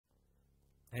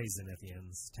Hey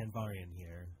Zenithians, Tanvarian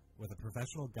here, with a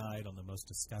professional guide on the most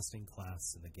disgusting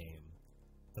class in the game,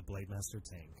 the Blademaster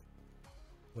tank.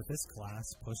 With this class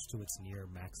pushed to its near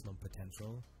maximum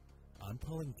potential, I'm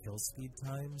pulling kill speed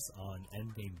times on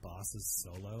endgame bosses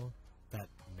solo that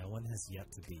no one has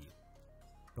yet to beat.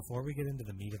 Before we get into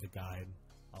the meat of the guide,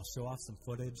 I'll show off some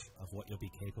footage of what you'll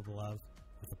be capable of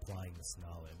with applying this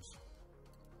knowledge.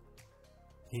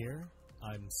 Here,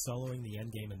 I'm soloing the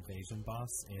endgame invasion boss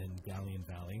in Galleon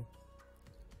Valley.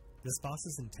 This boss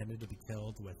is intended to be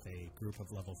killed with a group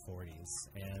of level 40s,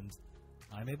 and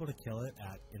I'm able to kill it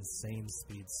at insane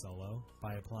speed solo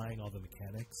by applying all the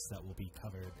mechanics that will be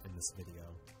covered in this video.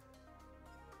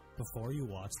 Before you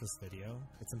watch this video,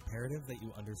 it's imperative that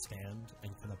you understand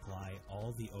and can apply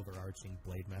all the overarching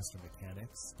Blademaster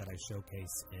mechanics that I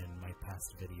showcase in my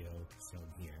past video shown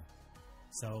here.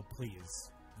 So please,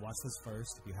 watch this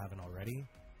first if you haven't already,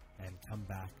 and come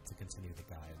back to continue the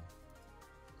guide.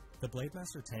 The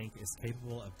Blademaster tank is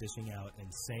capable of dishing out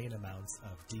insane amounts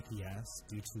of DPS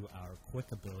due to our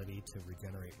quick ability to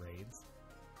regenerate rage.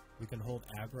 We can hold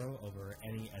aggro over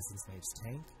any Essence Mage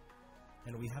tank,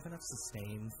 and we have enough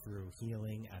sustain through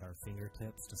healing at our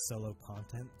fingertips to solo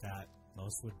content that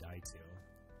most would die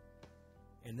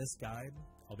to. In this guide,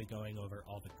 I'll be going over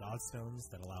all the Godstones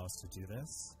that allow us to do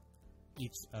this,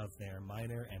 each of their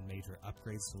minor and major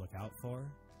upgrades to look out for.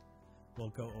 We'll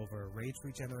go over rage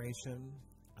regeneration,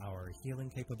 our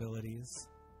healing capabilities,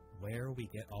 where we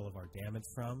get all of our damage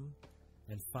from,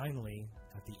 and finally,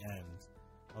 at the end,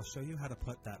 I'll show you how to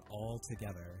put that all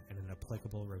together in an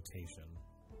applicable rotation.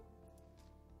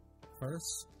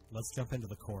 First, let's jump into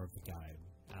the core of the guide,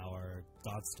 our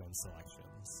Godstone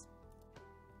selections.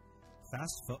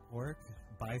 Fast footwork,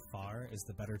 by far, is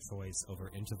the better choice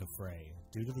over Into the Fray,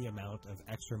 due to the amount of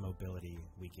extra mobility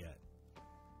we get.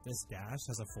 This dash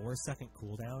has a 4-second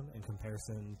cooldown in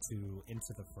comparison to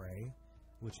Into the Fray,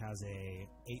 which has a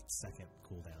 8-second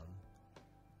cooldown.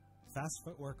 Fast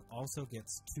footwork also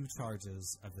gets 2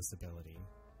 charges of this ability.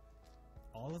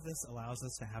 All of this allows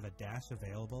us to have a dash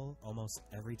available almost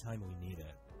every time we need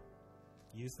it.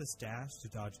 Use this dash to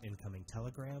dodge incoming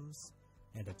telegrams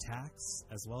and attacks,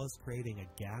 as well as creating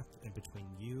a gap in between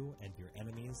you and your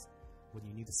enemies when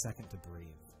you need a second to breathe.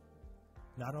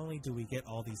 Not only do we get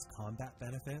all these combat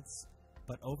benefits,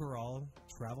 but overall,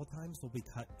 travel times will be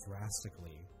cut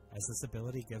drastically, as this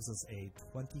ability gives us a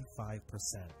 25%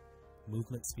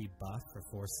 movement speed buff for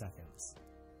 4 seconds.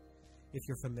 If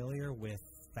you're familiar with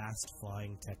fast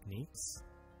flying techniques,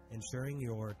 ensuring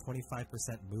your 25%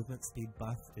 movement speed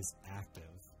buff is active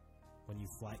when you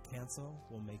flight cancel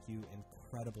will make you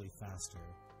incredibly faster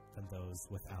than those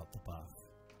without the buff.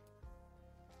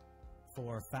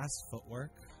 For fast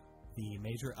footwork, the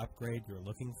major upgrade you're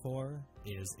looking for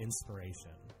is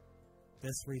Inspiration.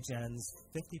 This regens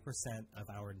 50% of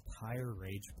our entire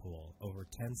rage pool over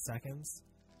 10 seconds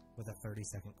with a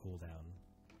 30-second cooldown.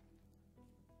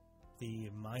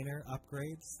 The minor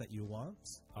upgrades that you want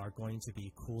are going to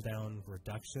be cooldown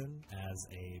reduction as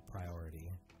a priority.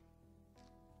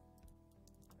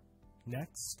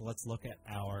 Next, let's look at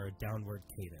our downward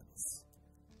cadence.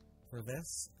 For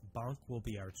this, Bonk will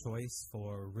be our choice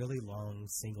for really long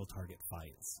single-target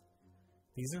fights.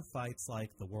 These are fights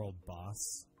like the World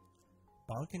Boss.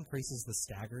 Bonk increases the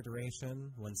stagger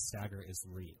duration when stagger is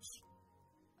reached.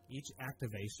 Each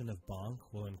activation of Bonk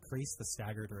will increase the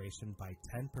stagger duration by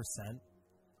 10%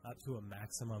 up to a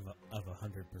maximum of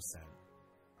 100%,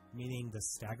 meaning the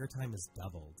stagger time is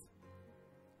doubled.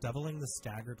 Doubling the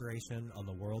stagger duration on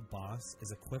the World Boss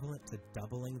is equivalent to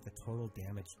doubling the total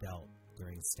damage dealt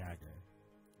during stagger.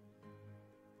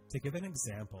 To give an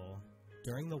example,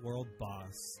 during the World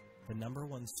Boss, the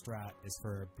 #1 strat is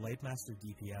for Blademaster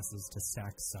DPSs to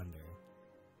stack Sunder,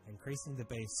 increasing the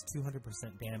base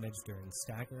 200% damage during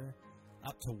stagger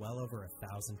up to well over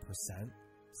 1,000%,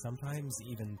 sometimes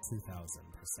even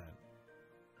 2,000%.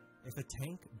 If a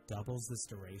tank doubles this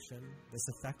duration, this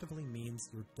effectively means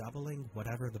you're doubling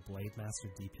whatever the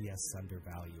Blademaster DPS Sunder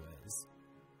value is.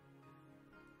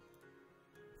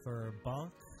 For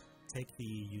Bonk, take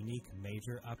the unique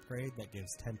major upgrade that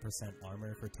gives 10%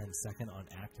 armor for 10 seconds on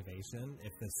activation,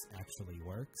 if this actually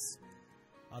works.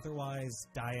 Otherwise,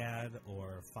 Dyad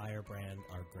or Firebrand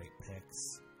are great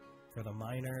picks. For the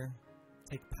minor,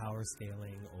 take Power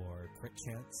Scaling or Crit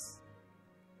Chance.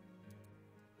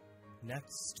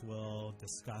 Next, we'll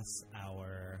discuss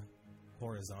our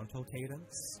horizontal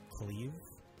cadence, Cleave.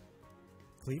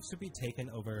 Cleave should be taken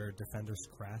over Defender's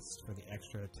Crest for the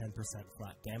extra 10%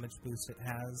 flat damage boost it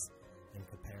has in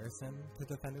comparison to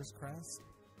Defender's Crest.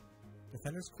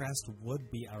 Defender's Crest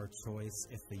would be our choice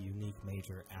if the unique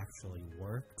major actually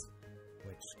worked,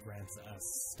 which grants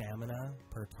us stamina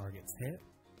per target's hit,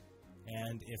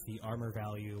 and if the armor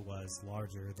value was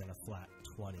larger than a flat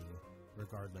 20,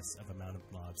 regardless of amount of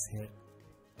mobs hit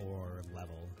or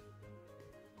level.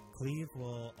 Cleave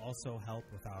will also help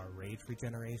with our rage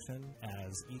regeneration,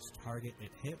 as each target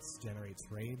it hits generates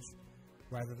rage,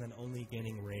 rather than only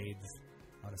gaining rage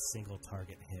on a single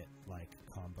target hit like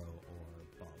combo or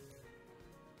bump.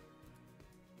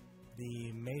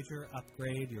 The major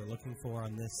upgrade you're looking for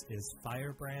on this is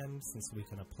Firebrand, since we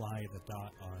can apply the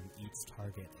dot on each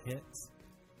target hit.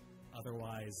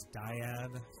 Otherwise,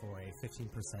 Dyad for a 15%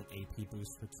 AP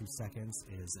boost for 2 seconds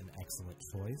is an excellent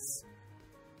choice.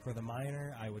 For the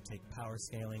Miner, I would take Power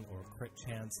Scaling or Crit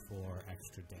Chance for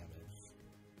extra damage.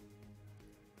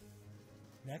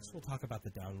 Next, we'll talk about the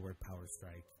downward power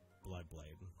strike,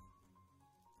 Bloodblade.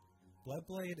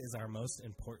 Bloodblade is our most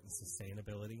important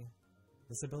sustainability.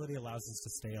 This ability allows us to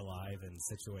stay alive in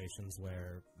situations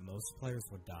where most players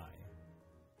would die.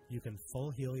 You can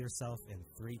full heal yourself in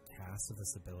 3 casts of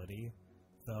this ability,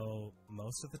 though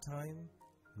most of the time,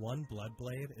 1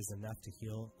 Bloodblade is enough to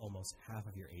heal almost half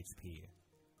of your HP.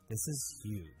 This is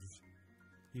huge.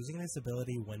 Using this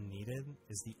ability when needed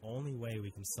is the only way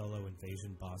we can solo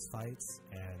invasion boss fights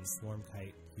and swarm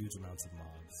kite huge amounts of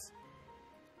mobs.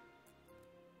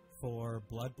 For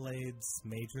Bloodblade's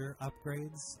major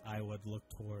upgrades, I would look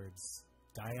towards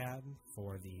Dyad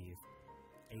for the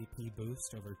AP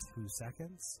boost over 2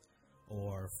 seconds,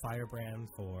 or Firebrand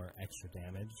for extra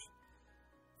damage.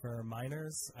 For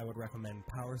Miners, I would recommend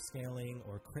Power Scaling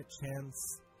or Crit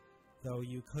Chance, though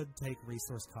you could take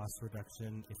Resource Cost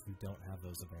Reduction if you don't have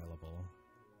those available.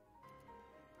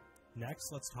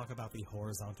 Next, let's talk about the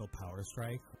horizontal power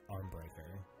strike,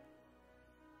 Armbreaker.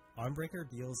 Armbreaker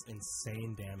deals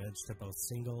insane damage to both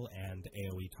single and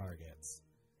AoE targets.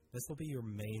 This will be your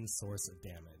main source of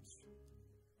damage.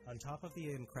 On top of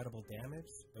the incredible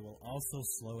damage, it will also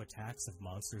slow attacks if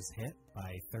monsters hit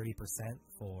by 30%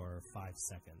 for 5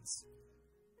 seconds.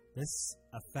 This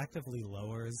effectively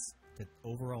lowers the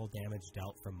overall damage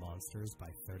dealt from monsters by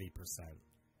 30%.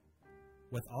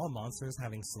 With all monsters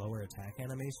having slower attack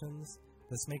animations,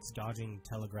 this makes dodging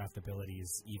telegraphed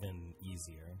abilities even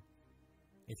easier.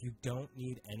 If you don't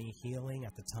need any healing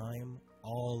at the time,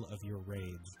 all of your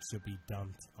rage should be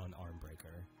dumped on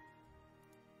Armbreaker.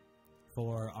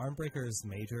 For Armbreaker's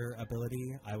major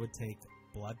ability, I would take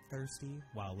Bloodthirsty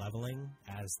while leveling,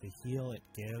 as the heal it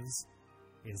gives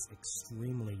is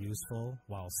extremely useful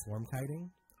while swarm kiting.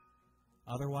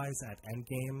 Otherwise, at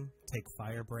endgame, take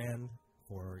Firebrand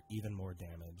for even more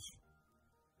damage.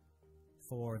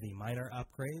 For the minor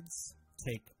upgrades,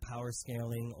 take Power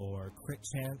Scaling or Crit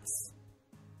Chance.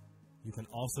 You can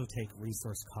also take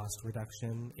Resource Cost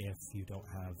Reduction if you don't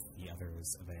have the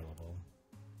others available.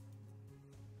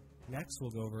 Next,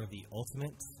 we'll go over the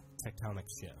ultimate, Tectonic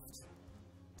Shift.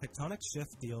 Tectonic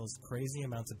Shift deals crazy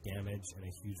amounts of damage in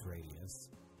a huge radius.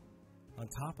 On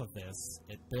top of this,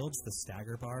 it builds the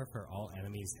stagger bar for all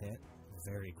enemies hit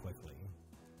very quickly.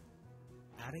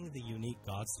 Adding the unique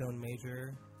Godstone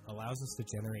Major allows us to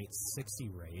generate 60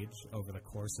 rage over the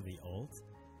course of the ult,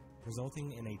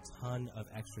 resulting in a ton of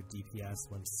extra DPS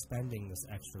when spending this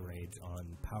extra rage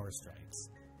on power strikes.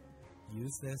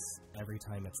 Use this every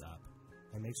time it's up,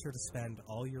 and make sure to spend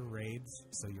all your rage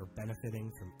so you're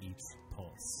benefiting from each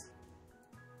pulse.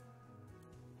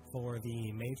 For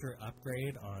the major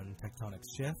upgrade on Tectonic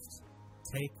Shift,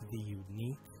 take the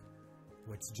Unique,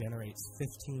 which generates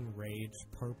 15 rage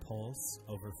per pulse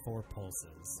over 4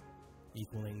 pulses,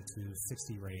 equaling to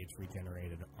 60 rage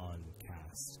regenerated on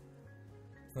cast.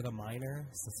 For the Minor,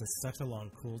 since it's such a long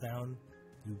cooldown,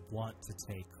 you want to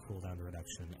take cooldown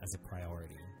reduction as a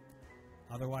priority.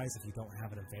 Otherwise, if you don't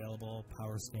have it available,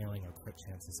 Power Scaling or Crit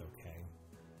Chance is okay.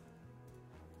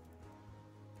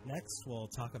 Next, we'll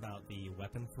talk about the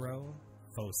Weapon Throw,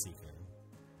 Foe Seeker.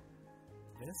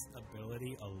 This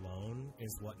ability alone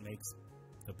is what makes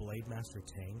the Blademaster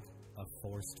tank a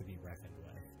force to be reckoned with.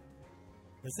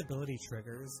 This ability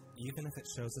triggers even if it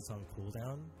shows it's on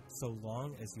cooldown, so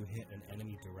long as you hit an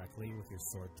enemy directly with your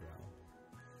sword throw.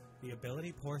 The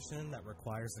ability portion that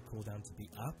requires the cooldown to be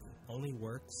up only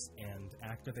works and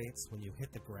activates when you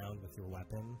hit the ground with your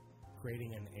weapon,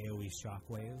 creating an AoE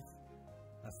shockwave,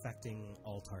 affecting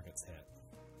all targets hit.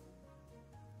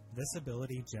 This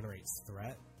ability generates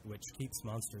threat, which keeps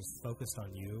monsters focused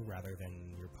on you rather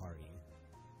than your party.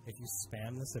 If you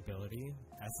spam this ability,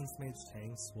 Essence Mage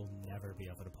tanks will never be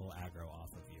able to pull aggro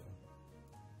off of you.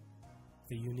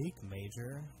 The unique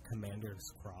major,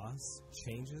 Commander's Cross,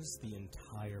 changes the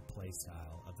entire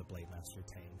playstyle of the Blademaster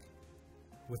tank.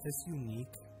 With this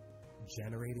unique,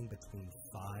 generating between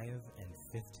 5 and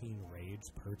 15 rage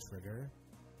per trigger,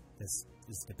 This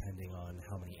is depending on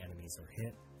how many enemies are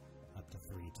hit, up to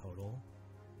 3 total.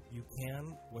 You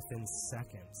can, within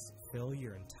seconds, fill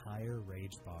your entire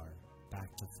rage bar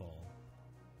back to full.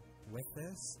 With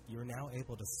this, you're now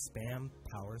able to spam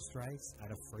power strikes at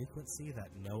a frequency that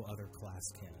no other class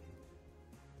can.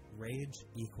 Rage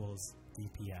equals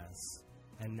DPS,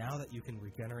 and now that you can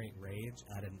regenerate rage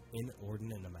at an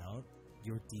inordinate amount,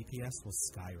 your DPS will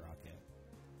skyrocket.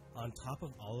 On top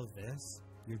of all of this,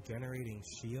 you're generating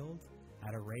shield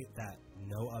at a rate that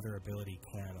no other ability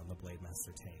can on the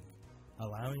Blademaster tank,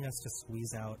 allowing us to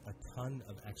squeeze out a ton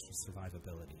of extra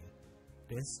survivability.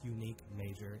 This unique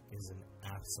major is an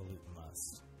absolute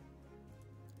must.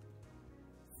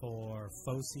 For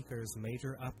Foe Seeker's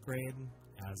major upgrade,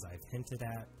 as I've hinted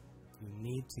at, you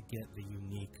need to get the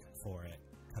unique for it,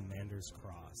 Commander's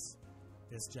Cross.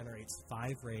 This generates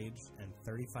 5 rage and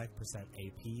 35%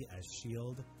 AP as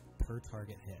shield per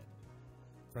target hit.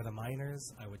 For the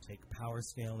miners, I would take power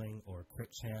scaling or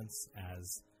crit chance,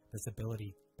 as this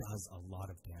ability does a lot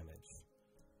of damage.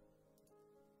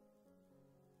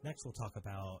 Next we'll talk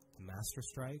about Master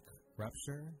Strike,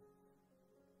 Rupture.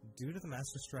 Due to the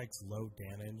Master Strike's low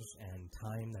damage and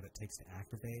time that it takes to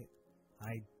activate,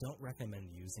 I don't recommend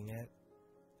using it,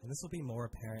 and this will be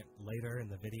more apparent later in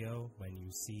the video when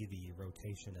you see the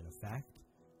rotation in effect,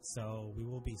 so we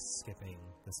will be skipping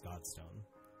this Godstone.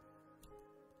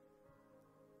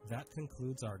 That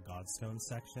concludes our Godstone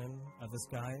section of this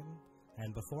guide,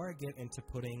 and before I get into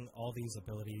putting all these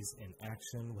abilities in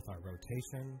action with our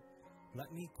rotation,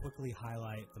 let me quickly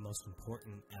highlight the most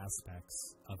important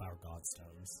aspects of our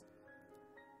Godstones.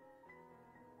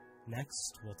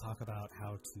 Next, we'll talk about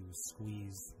how to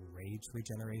squeeze rage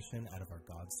regeneration out of our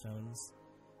Godstones.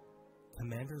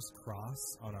 Commander's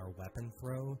Cross on our weapon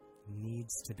throw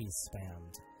needs to be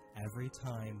spammed every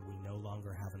time we no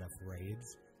longer have enough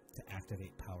rage to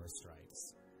activate power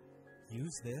strikes.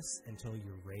 Use this until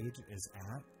your rage is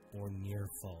at or near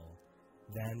full.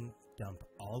 Then dump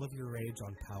all of your rage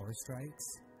on power strikes,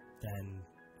 then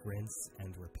rinse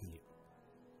and repeat.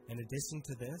 In addition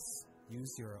to this,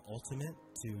 use your ultimate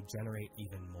to generate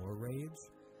even more rage,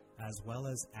 as well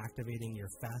as activating your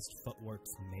fast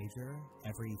footwork's major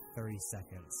every 30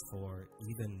 seconds for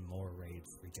even more rage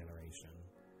regeneration.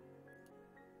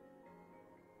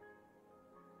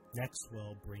 Next,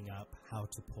 we'll bring up how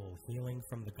to pull healing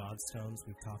from the Godstones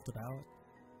we've talked about.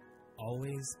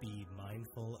 Always be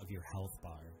mindful of your health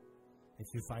bar. If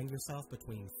you find yourself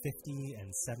between 50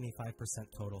 and 75%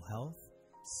 total health,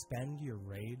 spend your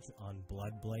rage on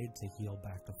Bloodblade to heal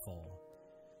back to full.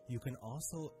 You can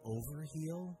also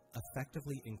overheal,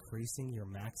 effectively increasing your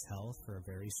max health for a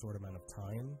very short amount of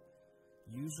time,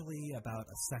 usually about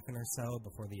a second or so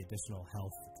before the additional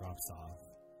health drops off.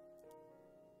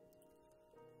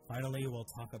 Finally, we'll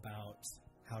talk about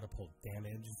how to pull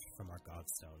damage from our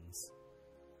Godstones.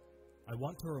 I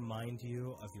want to remind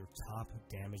you of your top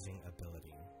damaging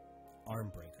ability,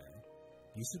 Armbreaker.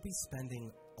 You should be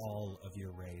spending all of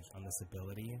your rage on this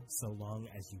ability so long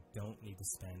as you don't need to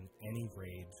spend any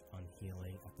rage on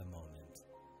healing at the moment.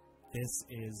 This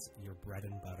is your bread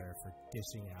and butter for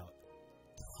dishing out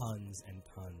tons and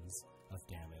tons of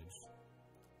damage.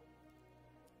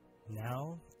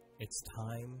 Now, it's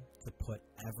time to put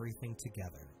everything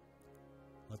together.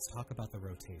 Let's talk about the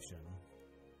rotation.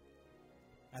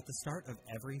 At the start of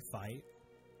every fight,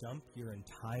 dump your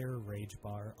entire rage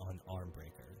bar on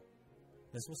Armbreaker.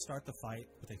 This will start the fight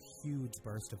with a huge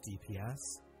burst of DPS,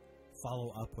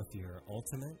 follow up with your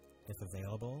ultimate, if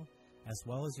available, as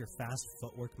well as your fast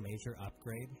footwork major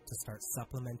upgrade to start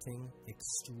supplementing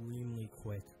extremely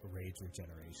quick rage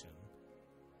regeneration.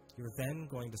 You're then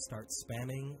going to start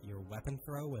spamming your weapon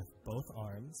throw with both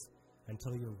arms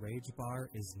until your rage bar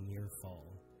is near full.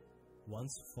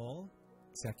 Once full,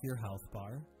 check your health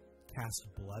bar, cast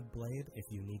Bloodblade if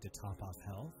you need to top off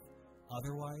health,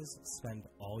 otherwise spend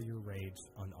all your rage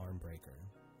on Armbreaker.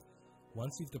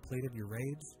 Once you've depleted your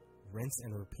rage, rinse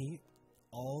and repeat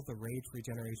all the rage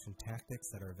regeneration tactics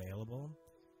that are available.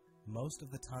 Most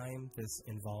of the time, this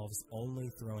involves only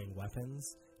throwing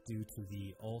weapons due to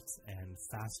the ult and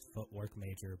fast footwork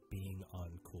major being on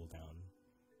cooldown.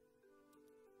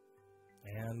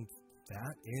 And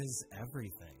that is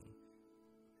everything.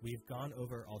 We've gone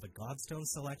over all the Godstone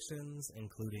selections,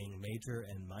 including major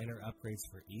and minor upgrades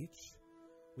for each.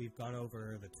 We've gone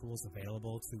over the tools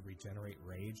available to regenerate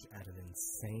rage at an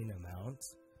insane amount.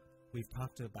 We've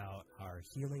talked about our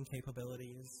healing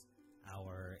capabilities,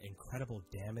 our incredible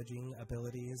damaging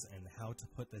abilities, and how to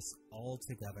put this all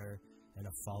together in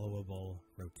a followable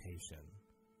rotation.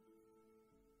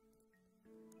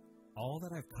 All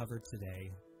that I've covered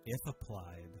today, if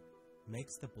applied,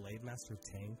 makes the Blademaster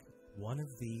tank one of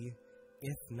the,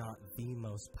 if not the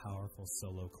most powerful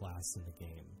solo class in the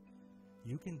game.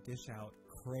 You can dish out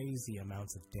crazy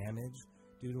amounts of damage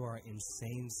due to our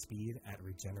insane speed at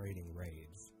regenerating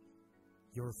rage.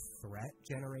 Your threat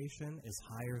generation is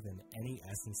higher than any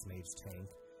Essence Mage tank,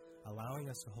 allowing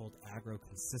us to hold aggro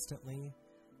consistently,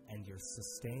 and your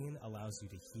sustain allows you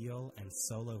to heal and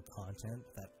solo content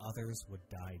that others would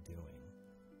die doing.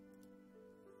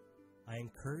 I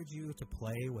encourage you to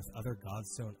play with other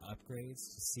Godstone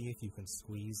upgrades to see if you can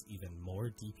squeeze even more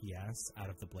DPS out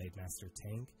of the Blademaster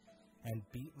tank, and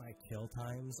beat my kill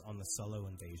times on the solo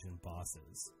invasion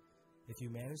bosses. If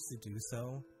you manage to do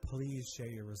so, please share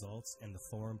your results in the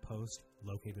forum post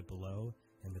located below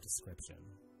in the description.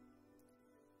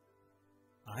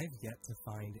 I've yet to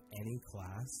find any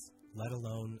class, let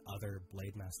alone other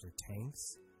Blademaster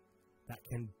tanks, that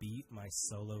can beat my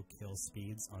solo kill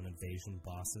speeds on invasion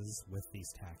bosses with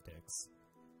these tactics,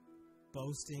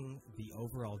 boasting the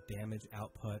overall damage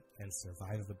output and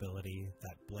survivability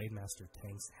that Blademaster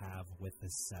tanks have with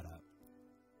this setup.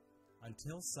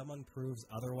 Until someone proves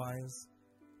otherwise,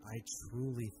 I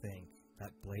truly think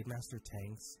that Blademaster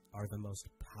tanks are the most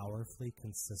powerfully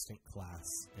consistent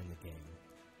class in the game.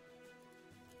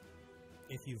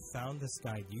 If you found this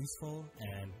guide useful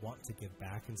and want to give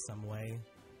back in some way,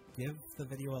 give the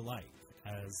video a like,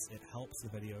 as it helps the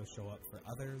video show up for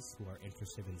others who are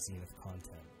interested in Zenith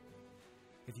content.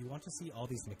 If you want to see all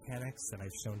these mechanics that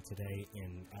I've shown today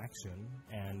in action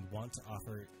and want to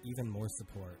offer even more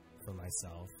support for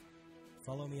myself,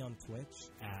 follow me on Twitch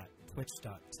at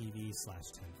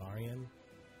twitch.tv/Tanvarian,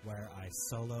 where I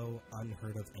solo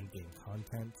unheard of endgame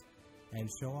content and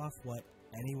show off what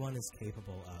anyone is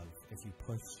capable of if you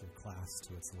push your class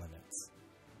to its limits.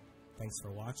 Thanks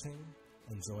for watching,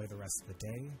 enjoy the rest of the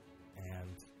day,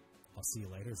 and I'll see you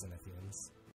later,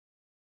 Zenithians.